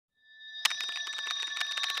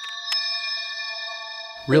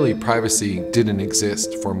Really, privacy didn't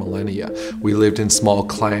exist for millennia. We lived in small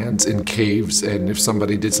clans in caves, and if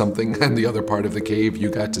somebody did something in the other part of the cave, you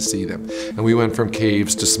got to see them. And we went from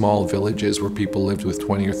caves to small villages where people lived with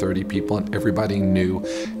 20 or 30 people and everybody knew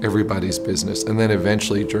everybody's business. And then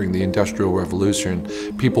eventually, during the Industrial Revolution,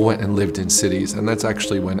 people went and lived in cities, and that's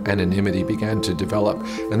actually when anonymity began to develop.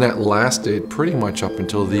 And that lasted pretty much up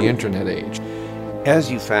until the internet age.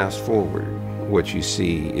 As you fast forward, what you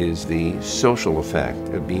see is the social effect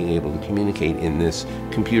of being able to communicate in this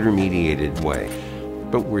computer-mediated way.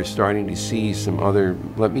 But we're starting to see some other,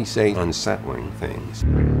 let me say, unsettling things.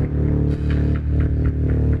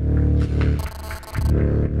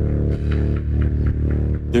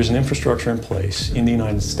 There's an infrastructure in place in the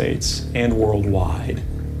United States and worldwide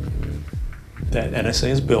that NSA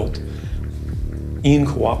has built in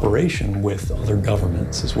cooperation with other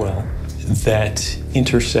governments as well, that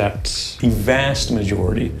intercepts the vast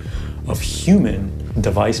majority of human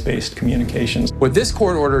device-based communications. What this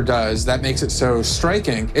court order does that makes it so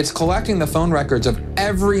striking, it's collecting the phone records of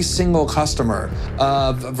every single customer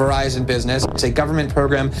of Verizon Business. It's a government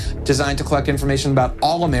program designed to collect information about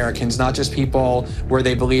all Americans, not just people where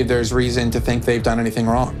they believe there's reason to think they've done anything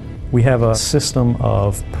wrong. We have a system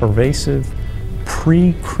of pervasive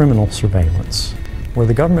pre-criminal surveillance where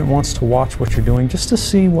the government wants to watch what you're doing just to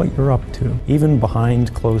see what you're up to, even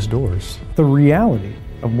behind closed doors. The reality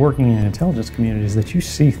of working in an intelligence community is that you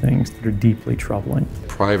see things that are deeply troubling.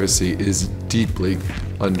 Privacy is deeply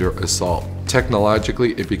under assault.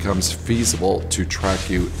 Technologically, it becomes feasible to track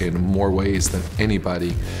you in more ways than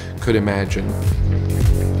anybody could imagine.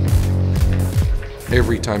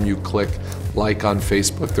 Every time you click like on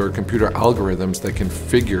Facebook, there are computer algorithms that can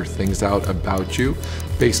figure things out about you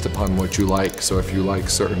based upon what you like. So if you like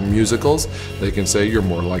certain musicals, they can say you're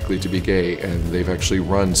more likely to be gay, and they've actually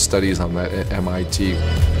run studies on that at MIT.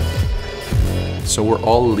 So we're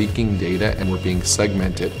all leaking data, and we're being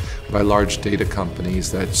segmented by large data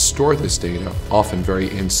companies that store this data, often very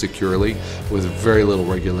insecurely, with very little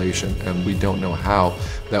regulation, and we don't know how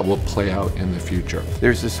that will play out in the future.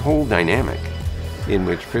 There's this whole dynamic in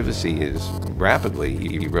which privacy is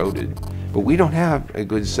rapidly eroded, but we don't have a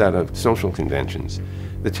good set of social conventions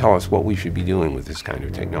that tell us what we should be doing with this kind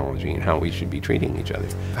of technology and how we should be treating each other.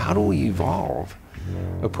 How do we evolve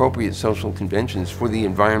appropriate social conventions for the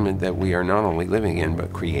environment that we are not only living in,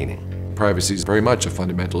 but creating? Privacy is very much a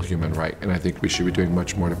fundamental human right, and I think we should be doing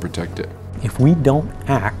much more to protect it. If we don't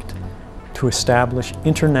act to establish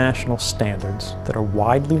international standards that are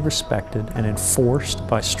widely respected and enforced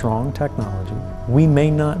by strong technology, we may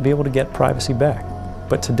not be able to get privacy back.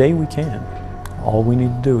 But today we can. All we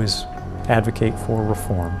need to do is advocate for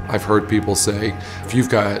reform. I've heard people say, if you've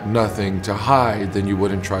got nothing to hide, then you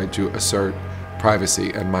wouldn't try to assert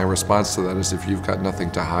privacy. And my response to that is, if you've got nothing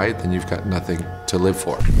to hide, then you've got nothing to live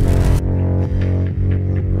for.